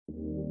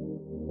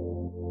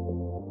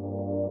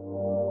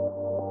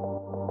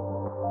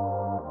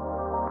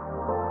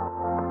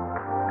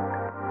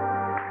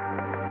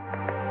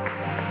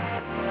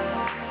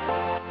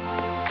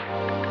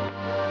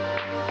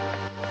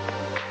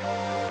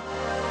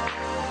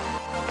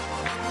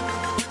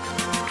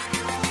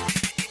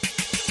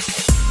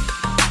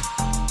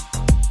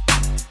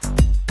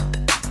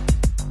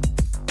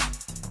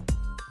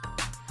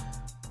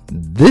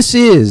This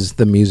is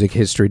the Music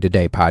History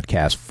Today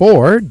podcast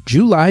for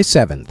July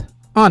 7th.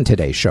 On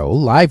today's show,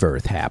 Live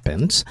Earth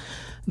happens,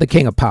 the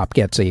King of Pop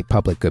gets a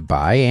public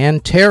goodbye,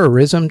 and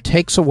terrorism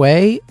takes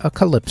away a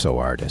calypso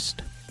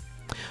artist.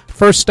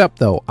 First up,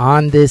 though,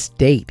 on this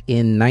date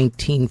in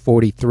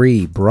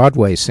 1943,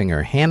 Broadway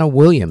singer Hannah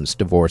Williams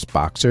divorced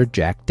boxer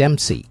Jack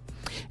Dempsey.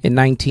 In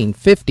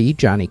 1950,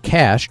 Johnny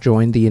Cash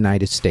joined the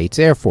United States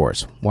Air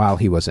Force. While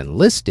he was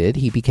enlisted,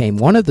 he became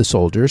one of the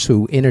soldiers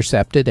who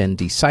intercepted and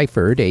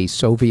deciphered a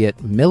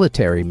Soviet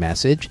military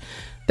message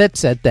that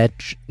said that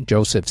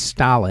Joseph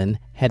Stalin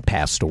had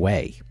passed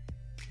away.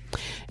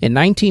 In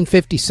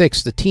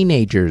 1956, the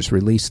Teenagers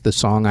released the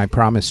song I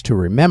Promise to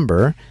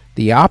Remember,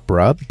 the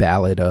opera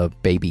Ballad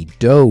of Baby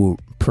Doe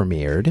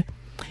premiered,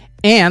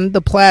 and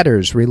the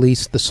Platters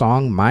released the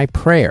song My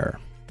Prayer.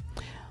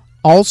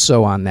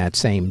 Also on that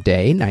same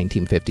day,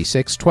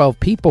 1956, 12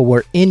 people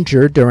were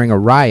injured during a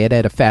riot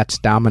at a Fats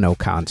Domino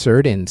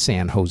concert in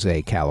San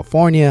Jose,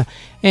 California,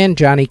 and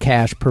Johnny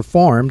Cash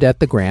performed at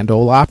the Grand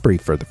Ole Opry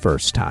for the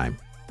first time.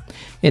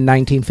 In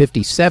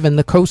 1957,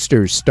 the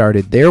Coasters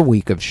started their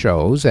week of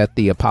shows at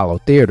the Apollo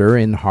Theater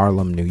in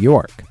Harlem, New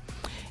York.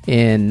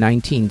 In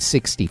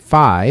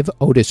 1965,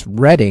 Otis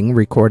Redding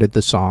recorded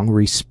the song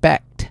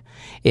Respect.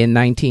 In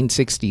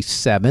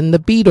 1967, the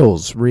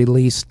Beatles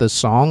released the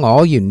song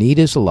All You Need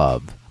Is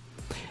Love.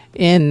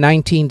 In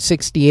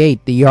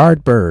 1968, the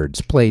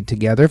Yardbirds played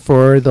together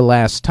for the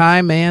last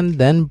time and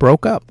then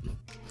broke up.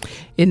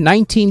 In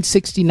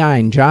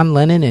 1969, John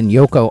Lennon and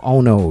Yoko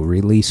Ono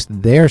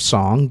released their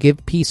song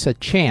Give Peace a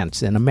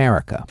Chance in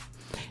America.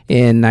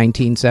 In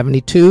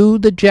 1972,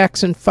 the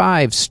Jackson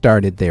 5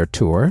 started their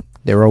tour.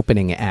 Their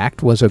opening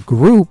act was a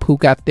group who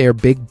got their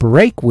big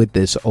break with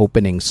this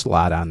opening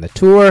slot on the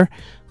tour,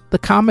 the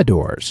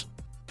Commodores.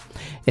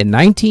 In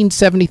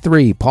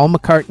 1973, Paul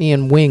McCartney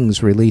and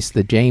Wings released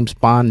the James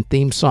Bond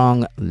theme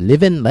song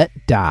Live and Let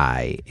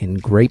Die in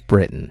Great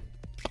Britain,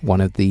 one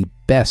of the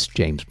best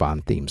James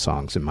Bond theme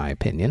songs in my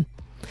opinion.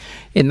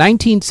 In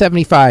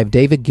 1975,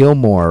 David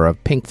Gilmour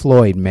of Pink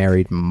Floyd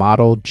married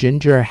model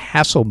Ginger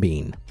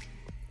Hasselbean.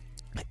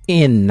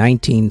 In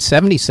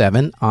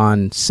 1977,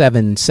 on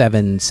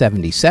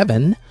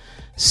 7/7/77,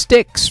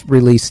 Styx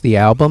released the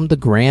album The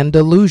Grand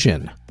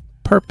Illusion,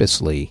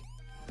 Purposely.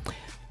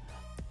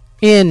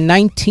 In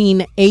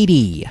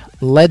 1980,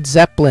 Led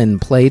Zeppelin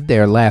played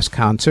their last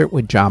concert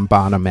with John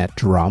Bonham at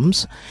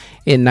drums.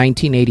 In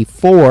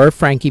 1984,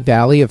 Frankie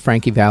Valli of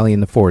Frankie Valli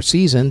and the Four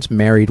Seasons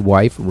married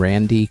wife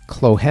Randy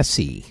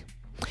Clohessy.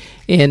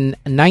 In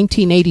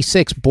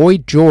 1986, Boy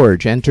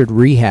George entered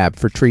rehab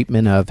for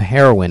treatment of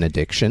heroin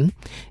addiction.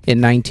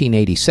 In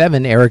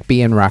 1987, Eric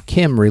B. and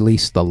Rakim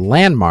released the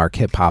landmark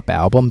hip-hop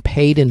album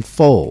Paid in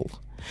Full.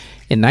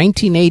 In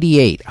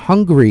 1988,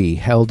 Hungary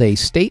held a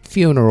state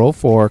funeral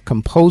for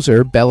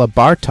composer Bela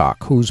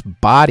Bartok, whose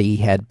body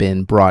had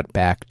been brought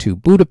back to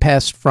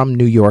Budapest from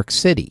New York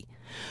City.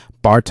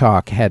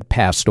 Bartok had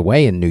passed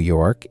away in New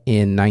York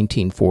in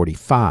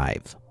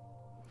 1945.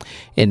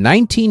 In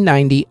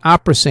 1990,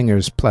 opera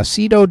singers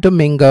Placido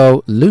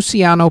Domingo,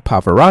 Luciano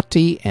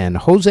Pavarotti, and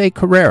Jose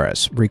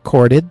Carreras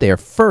recorded their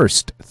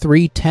first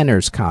three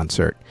tenors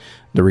concert.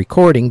 The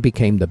recording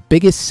became the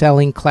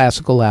biggest-selling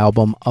classical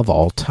album of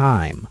all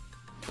time.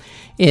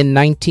 In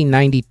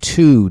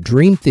 1992,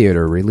 Dream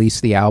Theater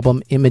released the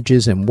album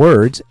Images and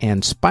Words,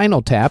 and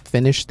Spinal Tap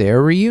finished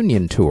their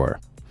reunion tour.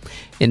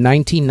 In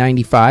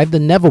 1995, the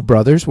Neville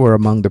Brothers were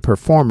among the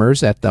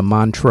performers at the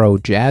Montreux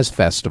Jazz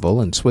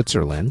Festival in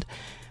Switzerland.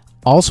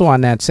 Also on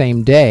that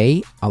same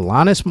day,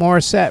 Alanis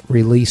Morissette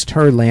released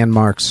her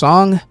landmark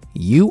song,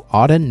 You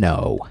Oughta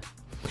Know.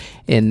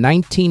 In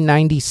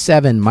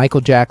 1997,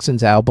 Michael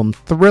Jackson's album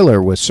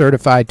Thriller was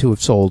certified to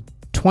have sold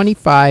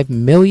 25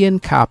 million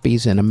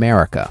copies in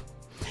America.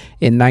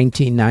 In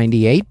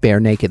 1998,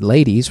 Bare Naked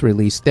Ladies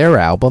released their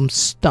album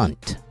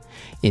Stunt.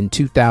 In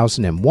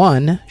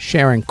 2001,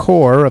 Sharon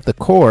Corr of the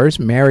Corrs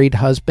married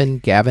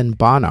husband Gavin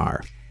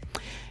Bonnar.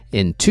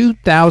 In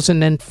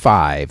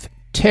 2005,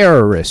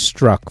 terrorists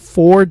struck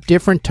 4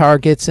 different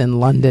targets in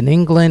London,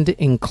 England,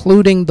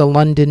 including the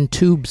London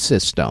Tube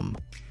system.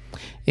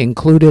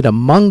 Included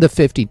among the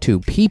 52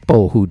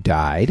 people who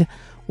died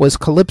was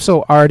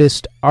calypso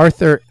artist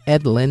Arthur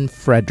Edlin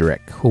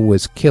Frederick, who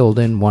was killed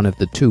in one of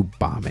the tube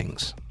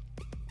bombings.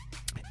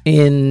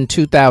 In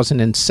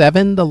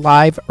 2007, the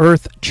Live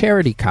Earth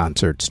charity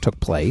concerts took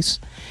place.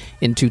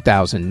 In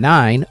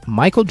 2009,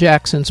 Michael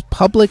Jackson's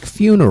public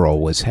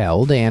funeral was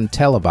held and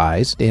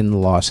televised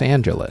in Los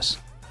Angeles.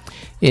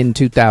 In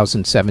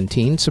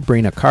 2017,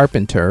 Sabrina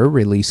Carpenter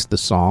released the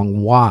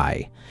song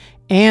Why.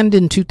 And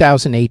in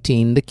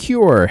 2018, The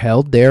Cure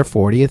held their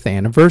 40th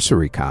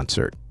anniversary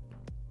concert.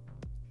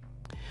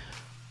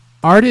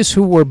 Artists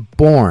who were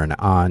born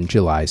on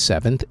July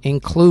 7th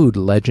include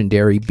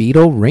legendary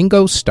Beatle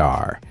Ringo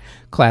Starr,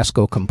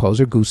 classical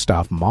composer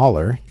Gustav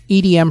Mahler,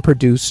 EDM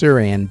producer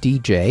and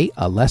DJ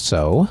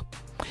Alesso,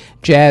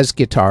 jazz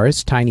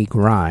guitarist Tiny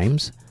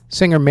Grimes,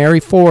 singer Mary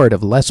Ford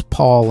of Les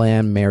Paul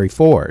and Mary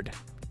Ford,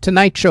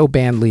 Tonight Show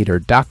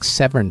bandleader Doc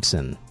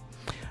Severinsen,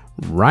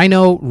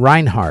 Rhino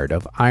Reinhardt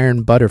of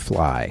Iron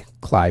Butterfly,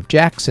 Clive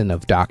Jackson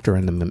of Doctor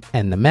and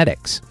the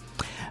Medics,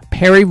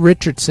 Perry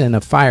Richardson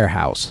of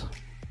Firehouse,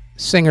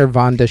 singer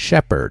Vonda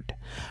Shepard,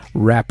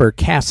 rapper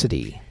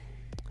Cassidy,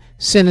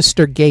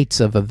 Sinister Gates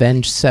of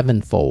Avenged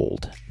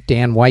Sevenfold,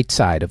 Dan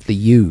Whiteside of The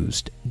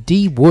Used,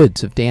 Dee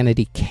Woods of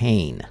Danity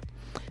Kane,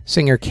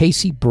 singer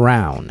Casey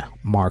Brown,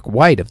 Mark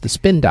White of The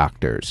Spin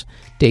Doctors,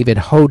 David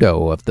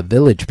Hodo of The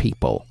Village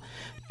People,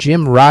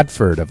 Jim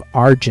Rodford of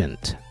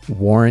Argent,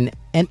 Warren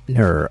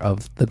Entner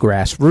of The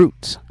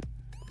Grassroots,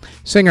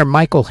 singer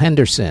Michael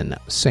Henderson,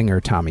 singer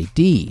Tommy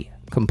D,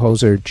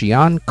 composer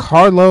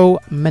Giancarlo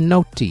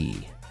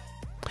Menotti,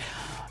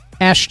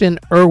 Ashton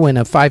Irwin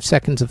of 5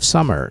 Seconds of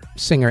Summer,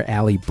 singer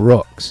Allie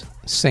Brooks,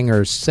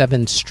 singer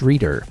Seven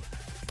Streeter,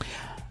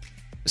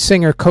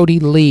 singer Cody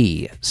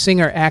Lee,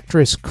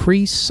 singer-actress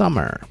Cree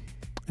Summer,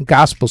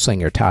 gospel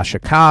singer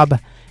Tasha Cobb,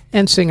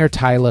 and singer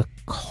Tyler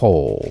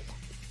Cole.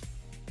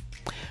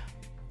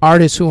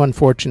 Artists who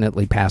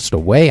unfortunately passed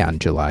away on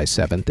July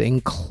 7th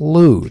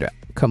include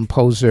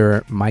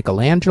composer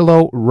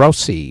Michelangelo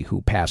Rossi,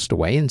 who passed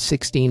away in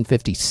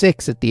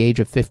 1656 at the age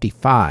of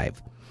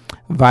 55.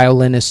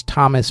 Violinist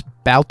Thomas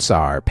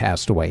Bautzar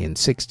passed away in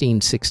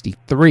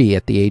 1663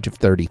 at the age of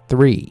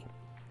 33.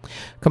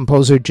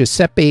 Composer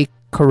Giuseppe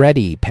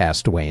Coretti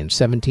passed away in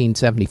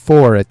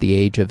 1774 at the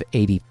age of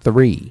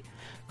 83.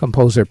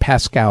 Composer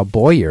Pascal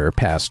Boyer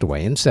passed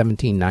away in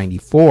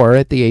 1794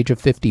 at the age of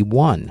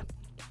 51.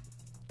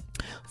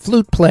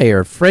 Flute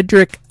player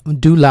Frederic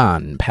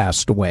Dulin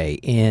passed away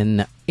in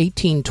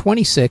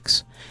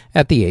 1826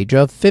 at the age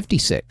of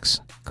 56.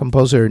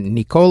 Composer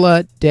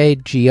Nicola de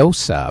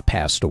Giosa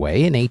passed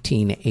away in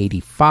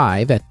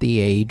 1885 at the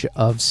age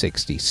of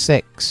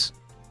 66.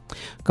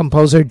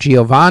 Composer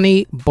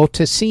Giovanni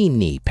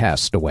Bottesini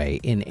passed away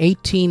in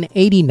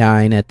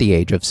 1889 at the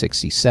age of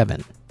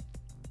 67.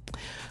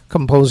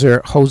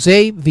 Composer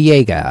Jose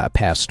Viega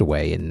passed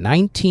away in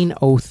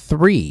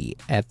 1903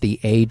 at the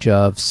age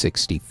of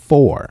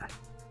 64.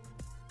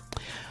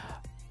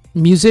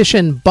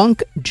 Musician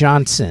Bunk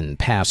Johnson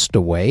passed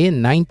away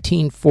in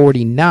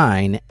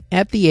 1949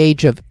 at the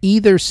age of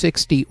either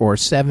 60 or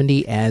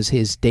 70, as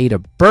his date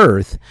of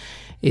birth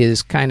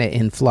is kind of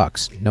in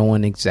flux. No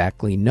one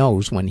exactly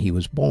knows when he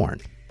was born.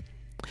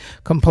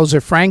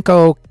 Composer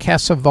Franco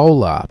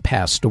Casavola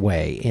passed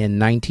away in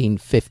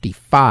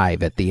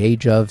 1955 at the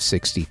age of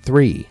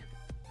 63.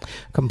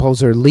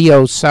 Composer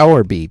Leo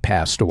Sowerby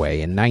passed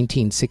away in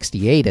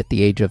 1968 at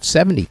the age of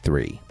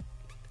 73.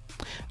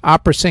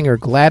 Opera singer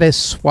Gladys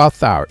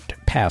Swathart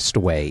passed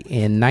away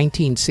in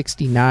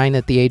 1969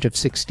 at the age of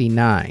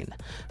 69.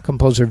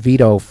 Composer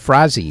Vito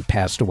Frazzi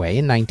passed away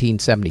in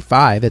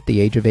 1975 at the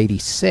age of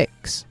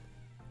 86.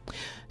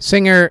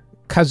 Singer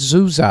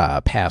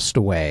Cazuza passed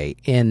away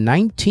in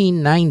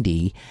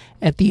 1990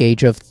 at the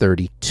age of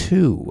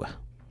 32.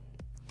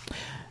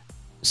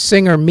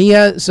 Singer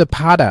Mia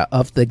Zapata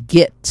of The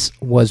Gits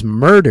was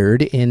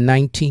murdered in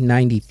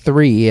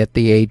 1993 at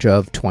the age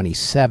of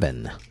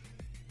 27.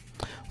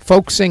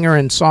 Folk singer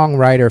and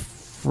songwriter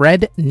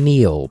Fred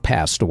Neil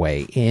passed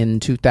away in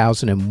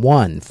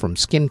 2001 from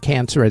skin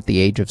cancer at the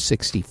age of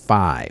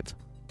 65.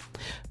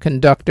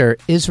 Conductor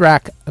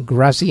Israk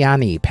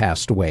Graziani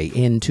passed away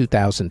in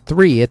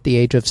 2003 at the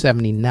age of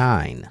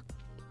 79.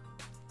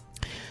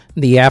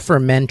 The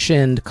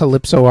aforementioned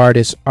calypso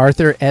artist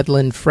Arthur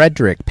Edlin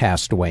Frederick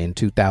passed away in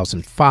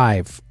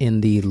 2005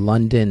 in the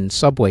London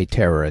subway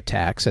terror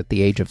attacks at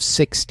the age of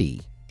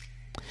 60.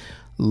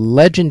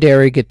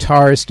 Legendary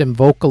guitarist and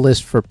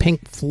vocalist for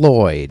Pink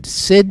Floyd,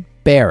 Syd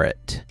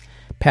Barrett,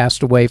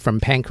 passed away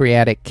from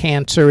pancreatic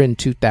cancer in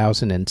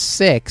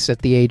 2006 at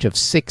the age of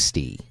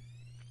 60.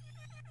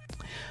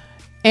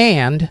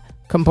 And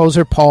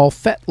composer Paul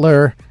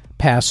Fettler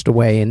passed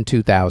away in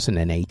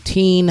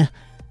 2018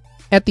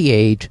 at the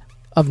age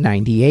of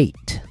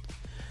 98.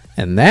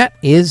 And that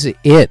is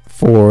it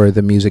for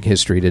the Music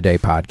History Today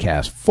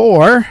podcast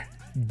for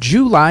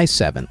July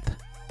 7th.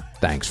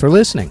 Thanks for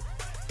listening.